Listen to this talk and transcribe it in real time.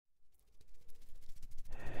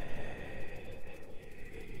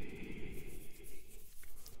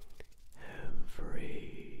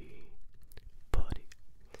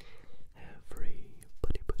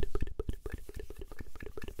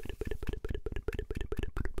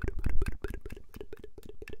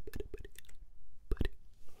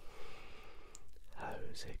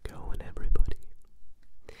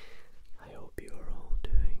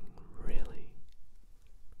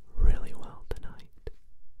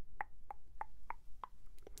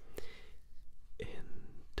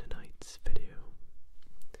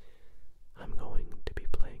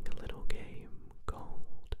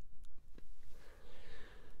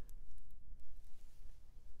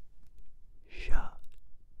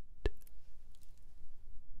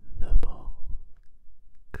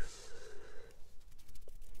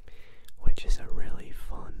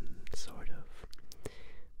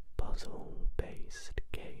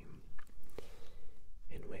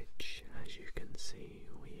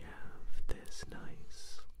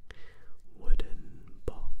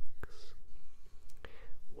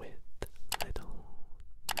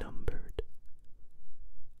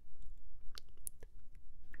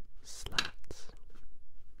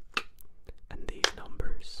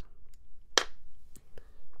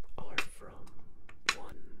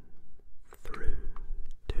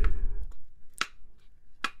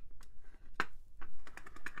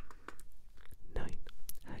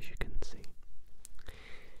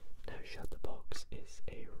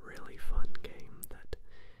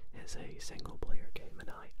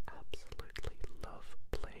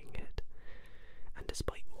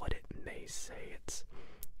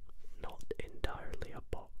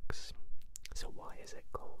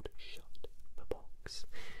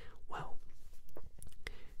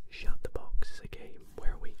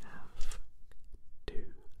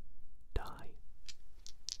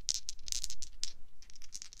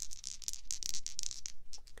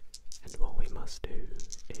do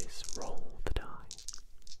is roll the die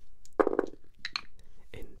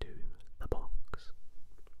into the box.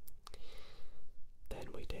 Then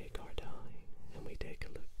we take our die and we take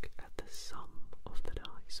a look at the sum of the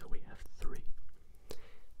die. So we have 3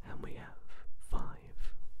 and we have 5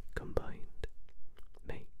 combined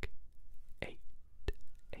make 8.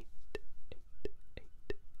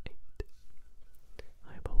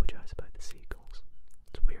 I apologize about the seagulls.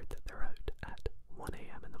 It's weird that they're out at 1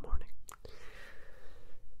 AM in the morning.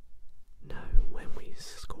 Now, when we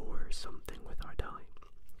score something with our die,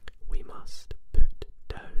 we must put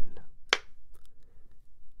down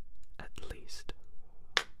at least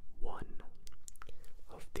one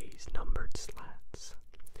of these numbered slats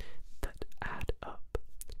that add up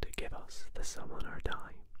to give us the sum on our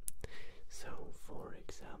die. So, for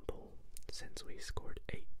example, since we scored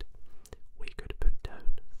 8, we could put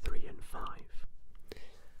down 3 and 5.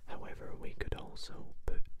 However, we could also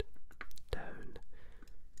put down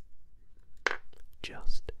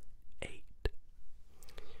just 8.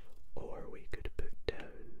 Or we could put down,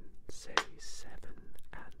 say, 7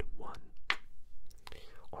 and 1.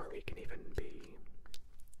 Or we can even be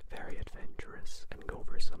very adventurous and go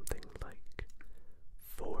for something like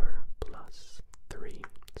 4 plus 3,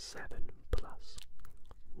 7 plus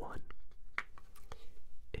 1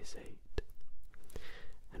 is 8.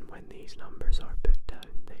 And when these numbers are put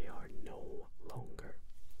down, they are no longer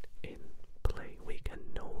in play. We can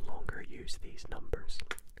no longer use these numbers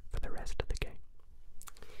for the rest of the game.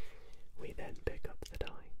 We then pick up the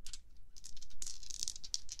die,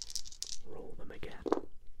 roll them again,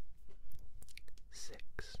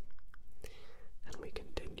 6, and we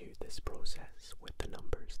continue this process with the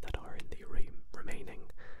numbers that are in the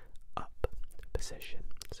remaining up position.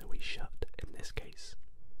 So we shut, in this case,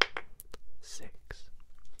 6.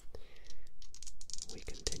 We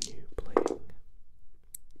continue playing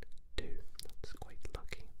 2. That's quite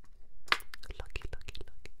lucky. Lucky.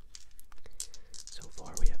 So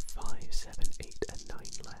far we have 5, 7, 8 and 9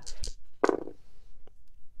 left.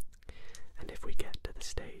 And if we get to the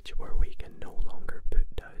stage where we can no longer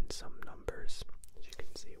put down some numbers, as you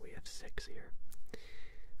can see we have 6 here,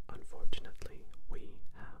 unfortunately we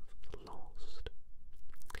have lost.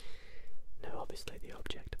 Now obviously the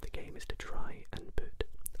object of the game is to try and put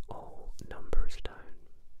all numbers down,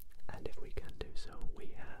 and if we can do so,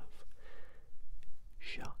 we have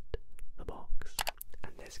shut the box.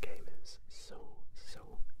 And this game is so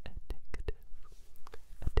addictive,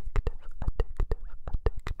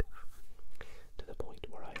 to the point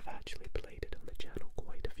where I've actually played it on the channel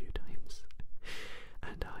quite a few times,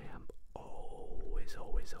 and I am always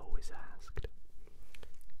asked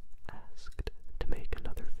to make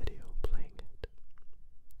another video playing it.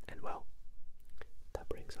 And well, that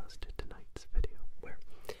brings us to tonight's video, where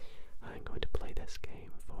I'm going to play this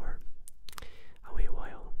game for a wee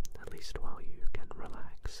while, at least while you can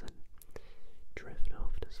relax and drift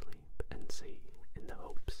off to sleep, and see, in the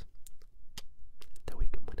hopes that we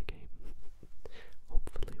can win a game.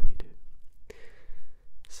 Hopefully we do.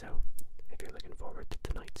 So, if you're looking forward to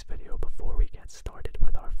tonight's video, before we get started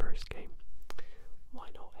with our first game, why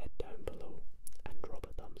not head down below and drop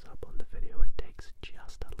a thumbs up on the video. It takes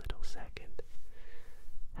just a little second,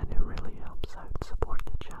 and it really helps out support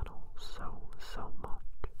the channel so much.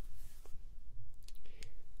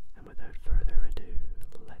 And without further ado,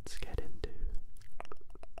 let's get into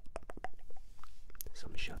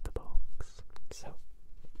some Shut the Box. So,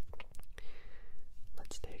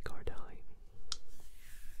 let's take our die.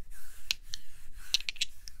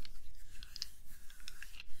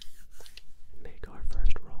 Make our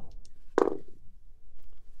first roll.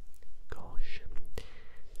 Gosh,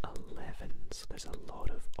 11. So there's a lot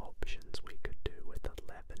of options we could do with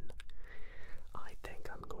 11. I think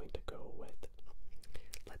I'm going to go with,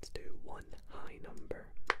 let's do one high number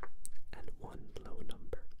and one low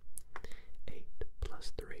number. 8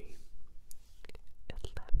 plus 3,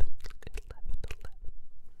 11.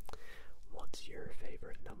 What's your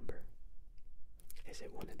favorite number? Is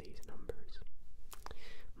it one of these numbers?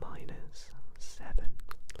 Mine is 7.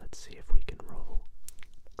 Let's see if we can roll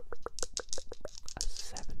a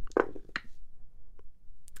 7.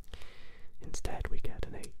 Instead we get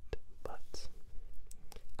an 8, but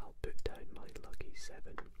I'll put down my lucky 7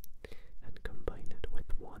 and combine it with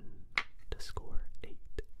 1 to score 8.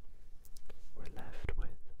 We're left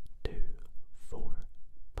with 2, 4,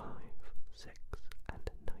 5, 6 and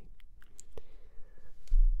 9.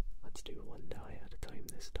 Let's do one die at a time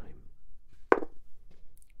this time.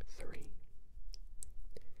 3.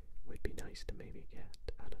 Would be nice to maybe get,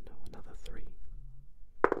 I don't know, another 3.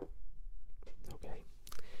 Okay.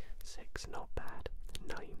 6, not bad.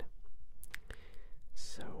 9.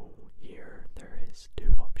 So here there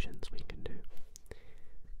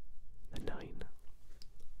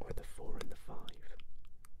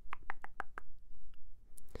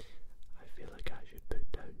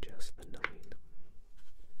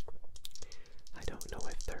don't know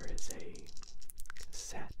if there is a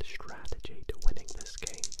set strategy to winning this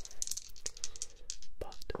game,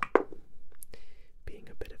 but being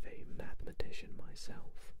a bit of a mathematician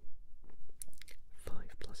myself, 5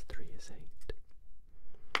 plus 3 is 8.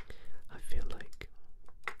 I feel like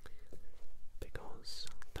because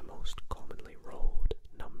the most commonly rolled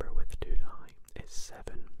number with two die is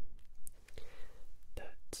 7,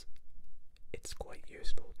 that it's quite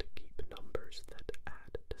useful to keep numbers that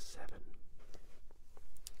add to 7.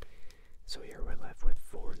 So here we're left with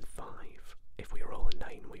 4 and 5. If we roll a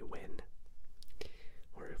 9 we win,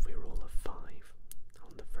 or if we roll a 5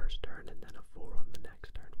 on the first turn and then a 4 on the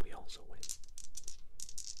next turn, we also win.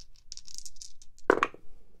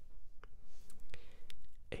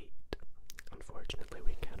 8. Unfortunately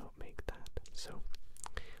we cannot make that, so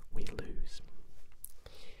we lose.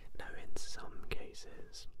 Now in some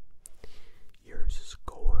cases, your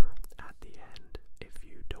score at the end, if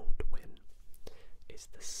you don't win, is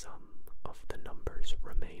the sum of the numbers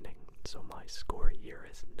remaining. So my score here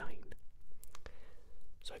is 9.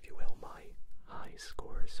 So if you will, my high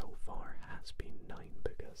score so far has been 9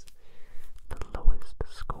 because the lowest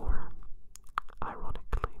score,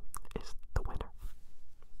 ironically, is the winner.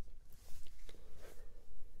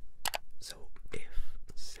 So if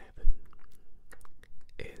 7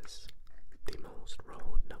 is the most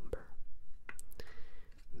rolled number,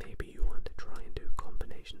 maybe you want to try and do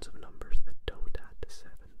combinations of numbers that don't add to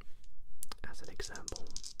 7. As an example,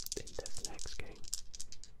 in this next game,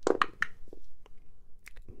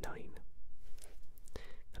 9.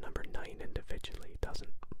 The number 9 individually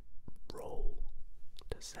doesn't roll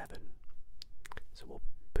to 7, so we'll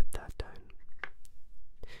put that down.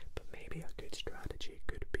 But maybe a good strategy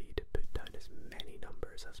could be to put down as many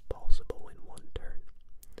numbers as possible in one turn.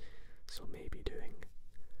 So maybe doing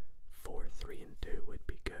 4, 3, and 2 would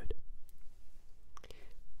be good.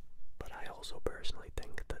 But I also personally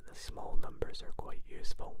think that the small numbers are quite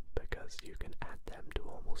useful because you can add them to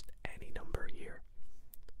almost any number here,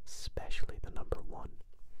 especially the number 1.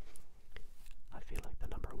 I feel like the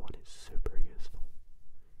number 1 is super useful.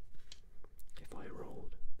 If I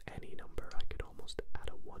rolled any number, I could almost add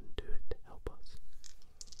a 1 to it to help us.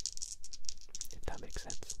 If that makes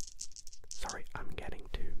sense. Sorry, I'm getting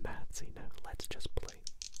too mathsy now. Let's just play.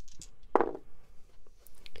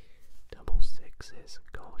 Double 6s,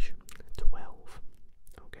 gosh, 12.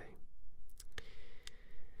 Okay.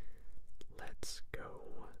 Let's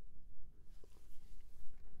go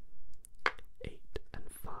 8 and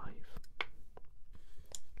 5.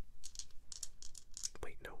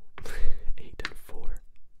 Wait, no. 8 and 4.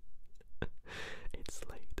 It's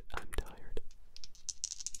late. I'm tired.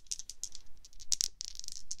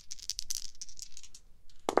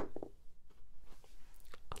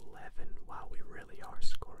 11. Wow, we really are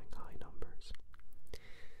scoring high numbers.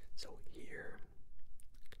 So here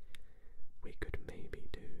we could maybe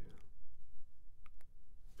do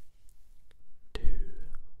 2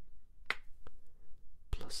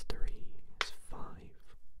 plus 3 is 5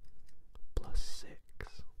 plus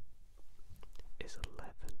 6 is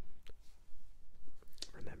 11.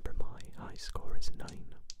 Remember, my high score is 9.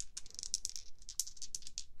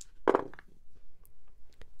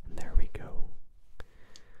 And there we go.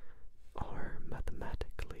 Our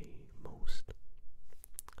mathematically most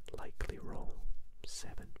likely roll,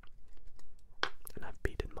 7. And I've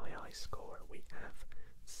beaten my high score. We have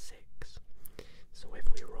 6. So if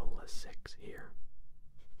we roll a 6 here,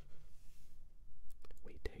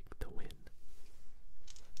 we take the win.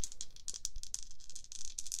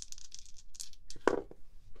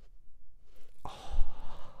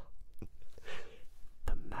 Oh,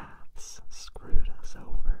 the maths screwed us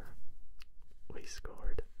over. We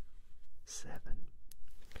scored 7.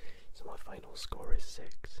 So my final score is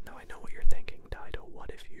 6. Now I know what you're thinking, Dido. What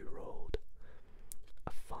if you rolled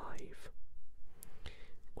a 5?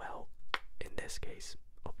 Well, in this case,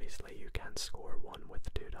 obviously you can't score 1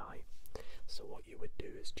 with 2 die. So what you would do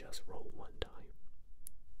is just roll 1 die.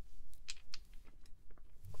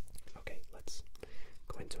 Okay, let's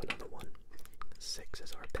go into another one. 6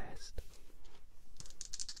 is our best.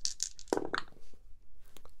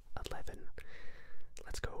 11.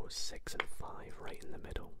 Let's go 6 and 5 right in the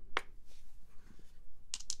middle.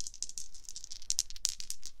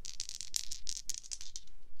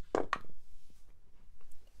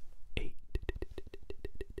 8.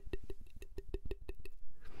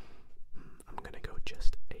 I'm gonna go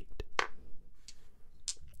just 8.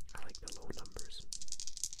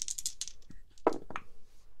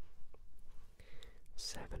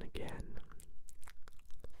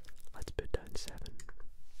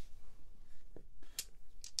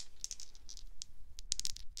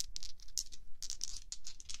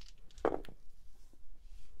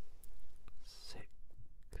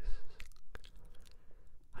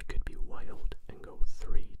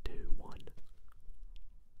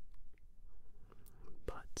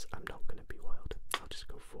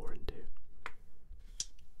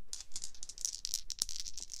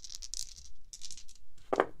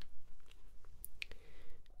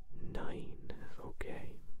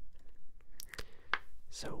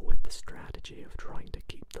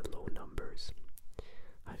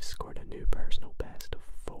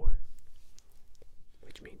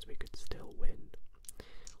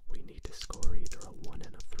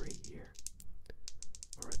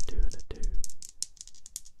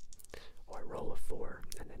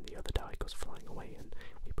 goes flying away and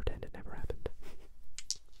we pretend it never happened.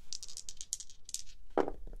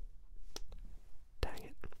 Dang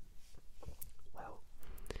it. Well,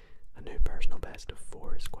 a new personal best of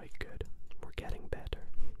 4 is quite good. We're getting better,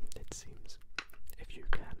 it seems. If you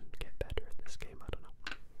can get better at this game, I don't know.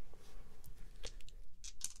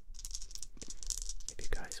 If you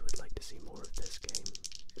guys would like to see more of this game,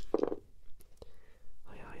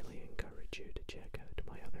 I highly encourage you to check out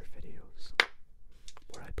my other videos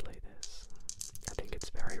where I play this. I think it's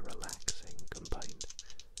very relaxing combined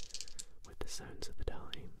with the sounds of the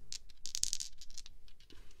time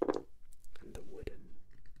and the wooden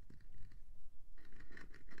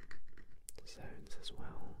sounds as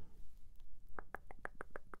well.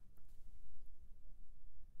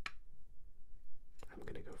 I'm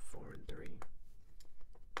gonna go 4 and 3.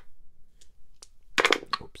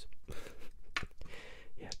 Oops.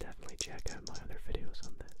 Yeah, definitely check out my other videos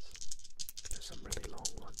on this. There's some really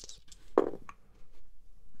long ones.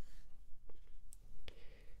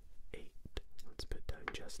 8. Let's put down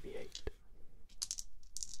just the 8.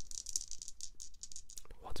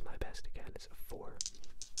 What's my best again? Is a 4.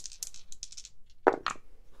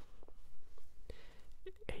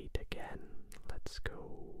 8 again. Let's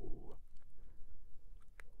go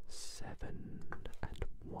 7 and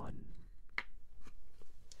 1.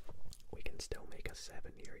 We can still make a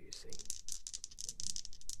 7 here, you see.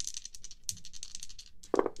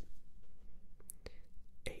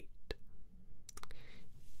 8.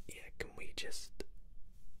 Yeah, can we just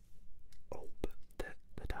hope that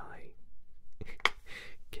the die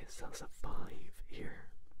gives us a 5 here?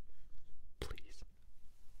 Please.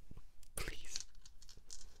 Please.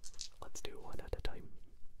 Let's do one at a time.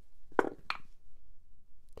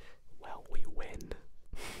 Well, we win.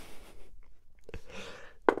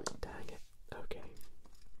 Dang it. Okay.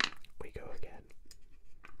 We go again.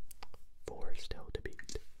 4 still to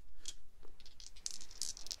beat.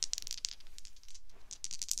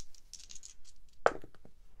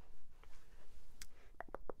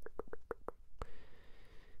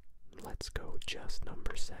 Let's go just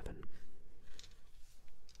number 7.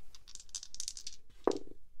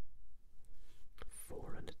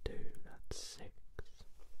 4 and a 2, that's 6.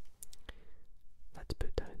 Let's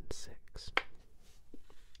put down 6.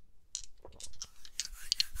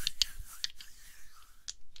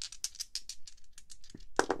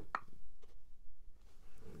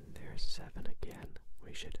 There's 7 again.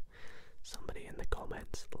 We should, somebody in the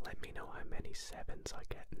comments, let me know how many 7s I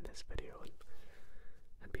get in this video, and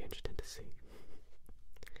I'd be interested to see.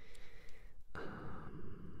 5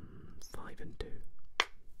 and 2. I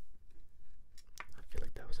feel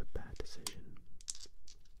like that was a bad decision.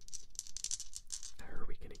 How are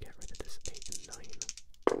we going to get rid of this 8 and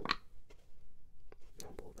 9?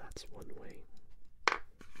 Oh, well, that's one way.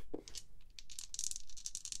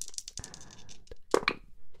 And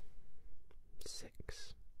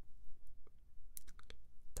 6.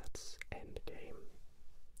 That's end game,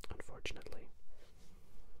 unfortunately.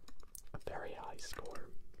 A very high score.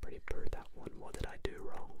 Pretty poor that one. What did I do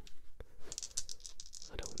wrong?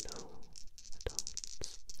 I don't know.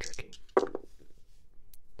 It's tricky.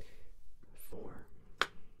 4.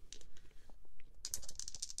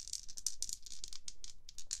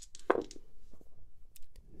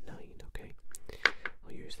 9, okay.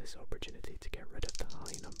 I'll use this opportunity to get rid of the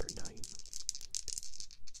high number 9.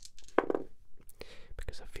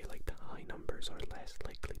 Because I feel like the high numbers are less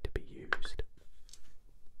likely to be used.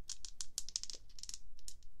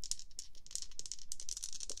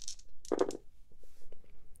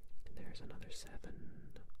 There's another 7.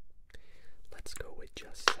 Let's go with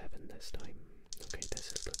just 7 this time. Okay,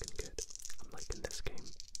 this is looking good. I'm liking this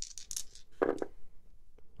game.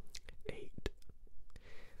 8.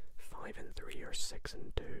 5 and 3 or 6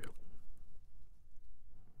 and 2.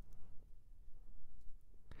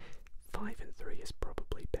 5 and 3 is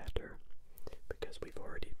probably better because we've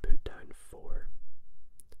already put down 4.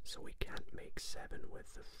 So we can't make 7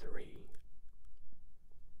 with the 3.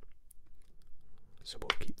 So we'll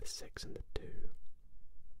keep the 6 and the 2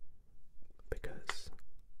 because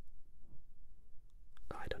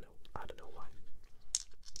I don't know why.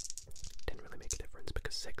 Didn't really make a difference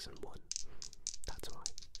because 6 and 1. That's why.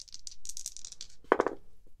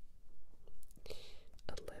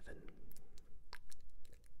 11.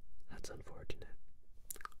 That's unfortunate.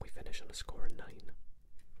 We finish on a score of 9.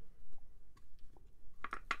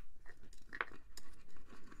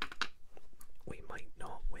 We might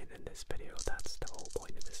not win in this video. That's the whole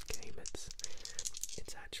point of this game. It's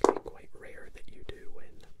actually quite rare that you do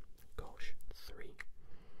win. Gosh, 3.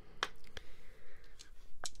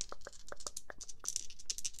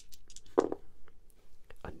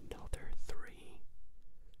 Another 3.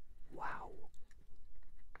 Wow.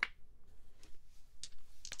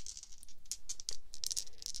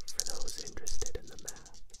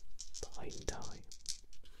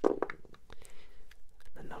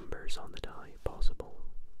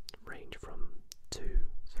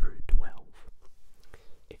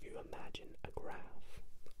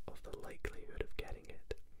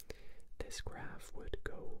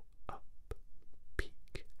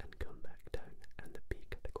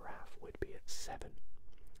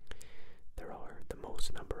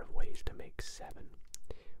 ways to make 7,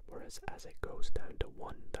 whereas as it goes down to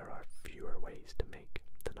 1, there are fewer ways to make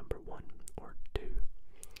the number 1 or 2.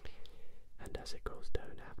 And as it goes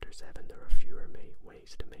down after 7, there are fewer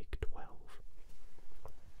ways to make 12.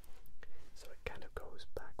 So it kind of goes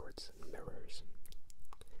backwards and mirrors.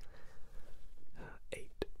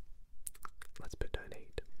 8. Let's put down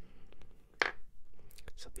 8.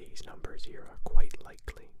 So these numbers here are quite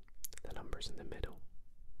likely the numbers in the middle,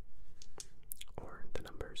 or the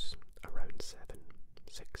numbers around 7,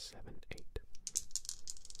 6, 7, 8.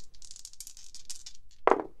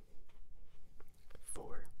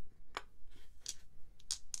 4.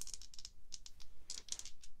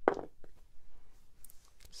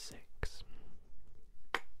 6.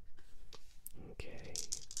 Okay,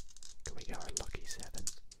 can we get our lucky 7?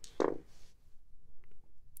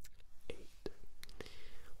 8.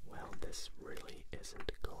 Well, this really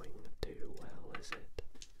isn't going too well, is it?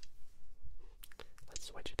 Let's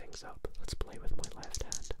switch things up. Let's play with my left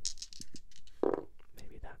hand.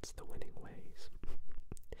 Maybe that's the winning ways.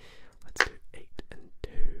 Let's do 8 and 2.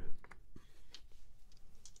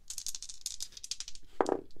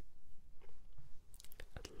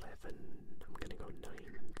 11. I'm gonna go 9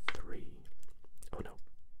 and 3. Oh no,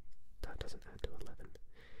 that doesn't add to 11.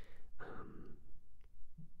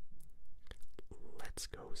 Let's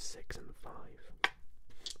go 6 and 5.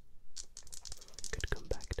 Could come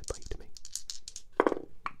back to bite me.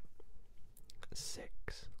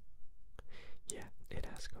 6. Yeah, it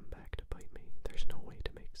has come back to bite me. There's no way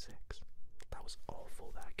to make 6. That was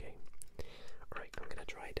awful, that game. Alright, I'm gonna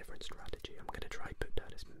try a different strategy. I'm gonna try put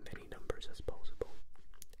down as many numbers as possible,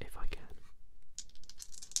 if I can.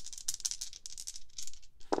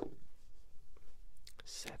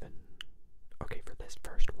 7. Okay, for this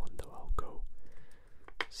first one though, I'll go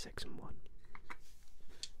 6 and 1.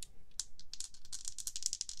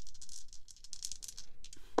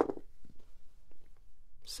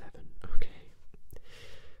 7, okay.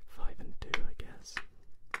 5 and 2, I guess.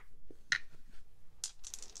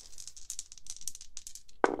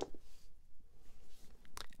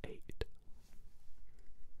 8.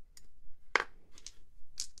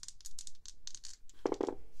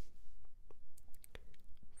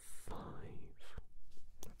 5.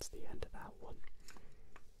 That's the end of that one.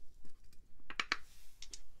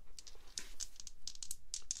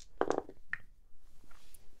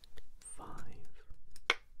 5.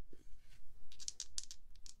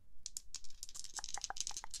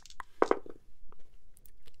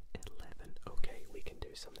 11. Okay, we can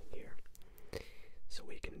do something here. So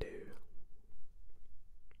we can do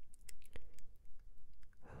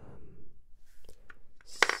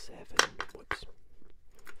 7. Whoops.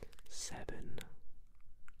 7.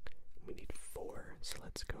 We need 4. So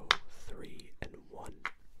let's go 3 and 1.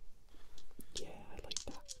 Yeah, I like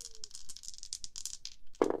that.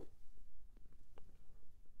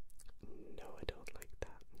 No, I don't like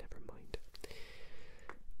that. Never mind.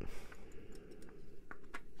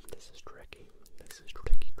 This is tricky. This is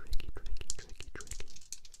tricky, tricky, tricky, tricky, tricky.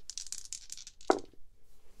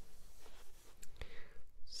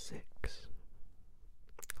 6.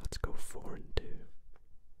 Let's go 4 and 2.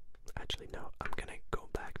 Actually, no, I'm gonna go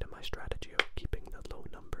back to my strategy of keeping the low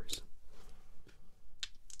numbers.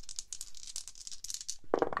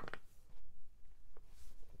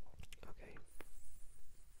 Okay.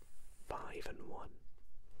 5 and 1.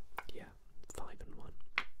 Yeah, 5 and 1.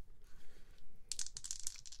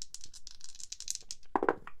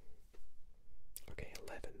 Okay,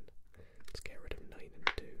 11. Let's get rid of 9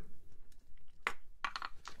 and 2. I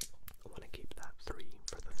want to keep that 3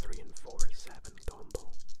 for the 3 and 4, 7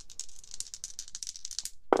 combo.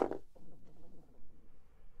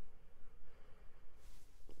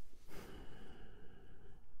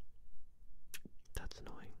 That's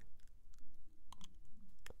annoying.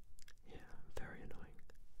 Yeah, very annoying.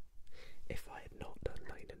 If I had not done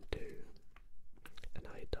 9 and 2, and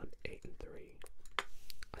I had done 8 and 3,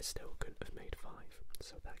 I still couldn't have made 5,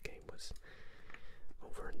 so that game was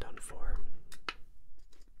over and done for.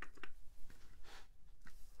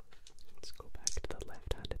 Let's go back to the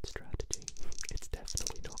left-handed strategy. It's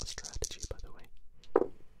definitely not a strategy, by the way.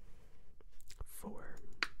 4.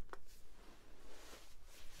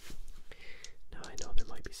 Now I know there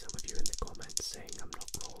might be some of you in the comments saying I'm not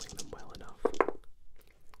rolling them well enough,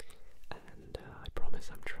 and I promise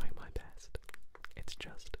I'm trying my best. It's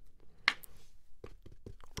just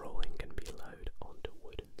rolling can be loud onto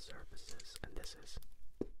wooden surfaces, and this is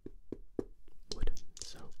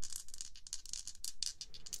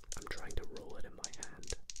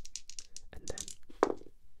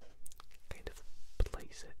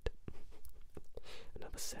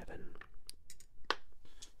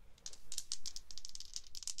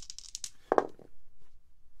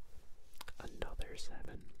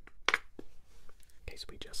Nice,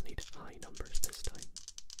 we just need high numbers this time.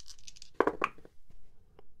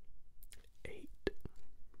 8.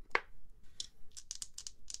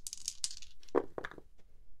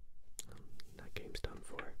 That game's done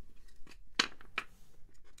for.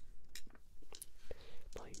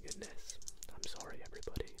 My goodness. I'm sorry,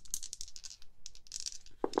 everybody.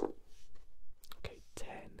 Okay, 10.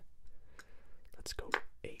 Let's go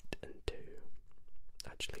 8 and 2.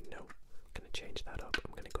 Actually, no. I'm going to change that up.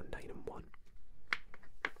 I'm going to go 9 and 1.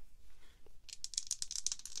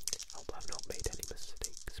 Hope I've not made any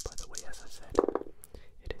mistakes, by the way. As I said,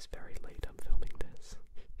 it is very late. I'm filming this.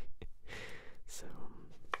 So,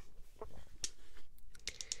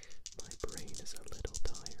 my brain is a little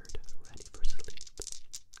tired, ready for sleep.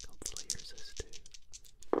 Hopefully yours is too.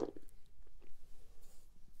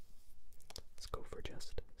 Let's go for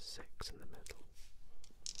just 6 in the middle.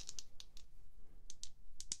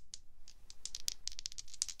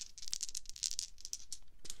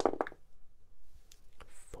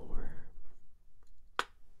 4.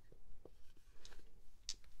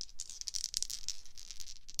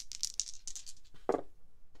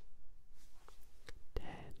 10.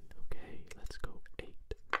 Okay, let's go 8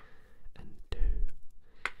 and 2.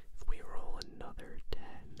 If we roll another 10,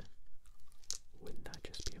 wouldn't that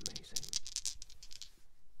just be amazing?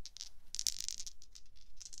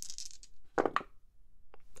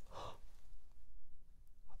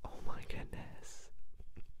 Oh my goodness.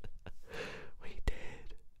 We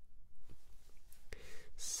did.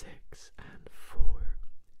 6 and 4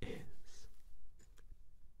 is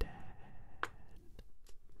 10.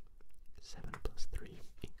 7 plus 3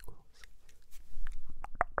 equals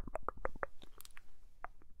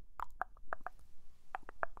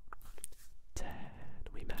 10.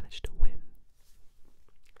 We managed to win.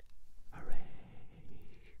 Hooray.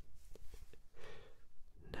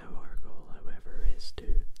 Now our goal, however, is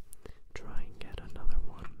to try and get another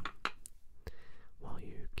one while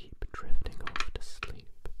you keep drifting off to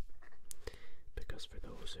sleep. Because for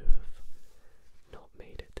those who have not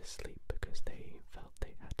made it to sleep because they felt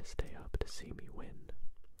they had to stay up to see me win,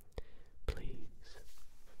 please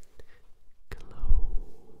close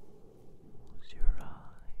your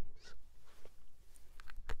eyes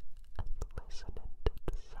and listen into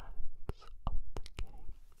the sounds of the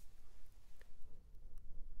game,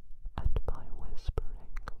 and my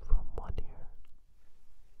whispering from one ear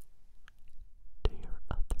to your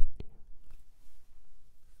other ear.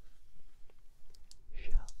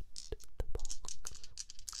 Shut the box.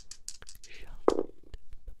 Shut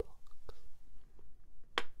the box.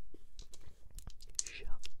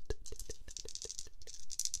 Shut. The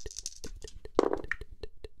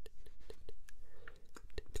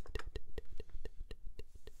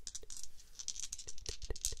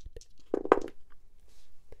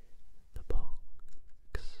box.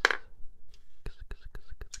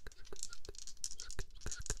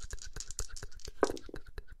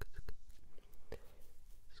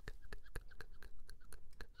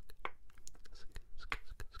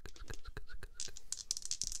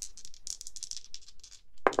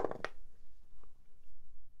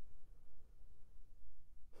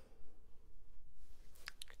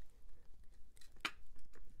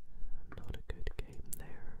 Not a good game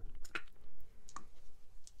there.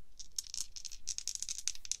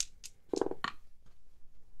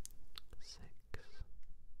 Six.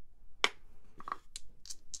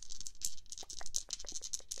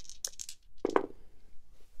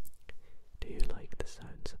 Do you like the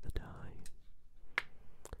sounds of the die?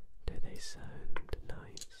 Do they sound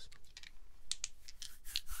nice?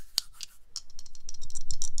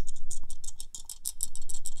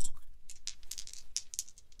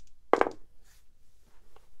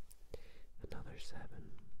 Another 7.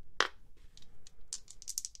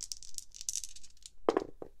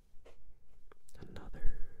 Another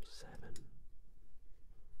 7.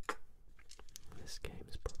 This game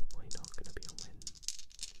is probably not going to be a win.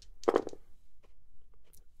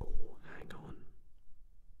 Oh, hang on.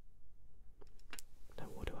 Now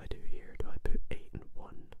what do I do here? Do I put 8 and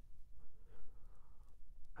 1?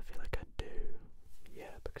 I feel like I do.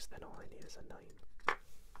 Yeah, because then all I need is a 9.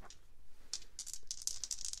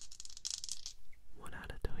 One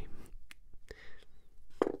at a time.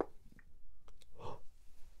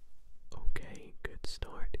 Okay, good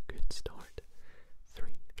start, good start.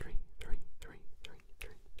 3, 3, 3, 3, 3, 3,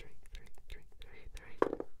 3, 3, 3, 3,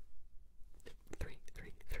 3,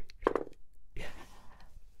 3, 3, 3. Yeah.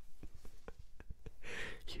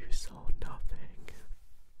 You saw nothing.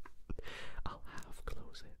 I'll half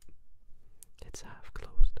close it. It's half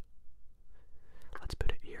closed. Let's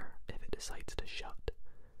put it here. If it decides to shut,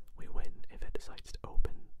 we win. If it decides to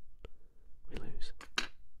open,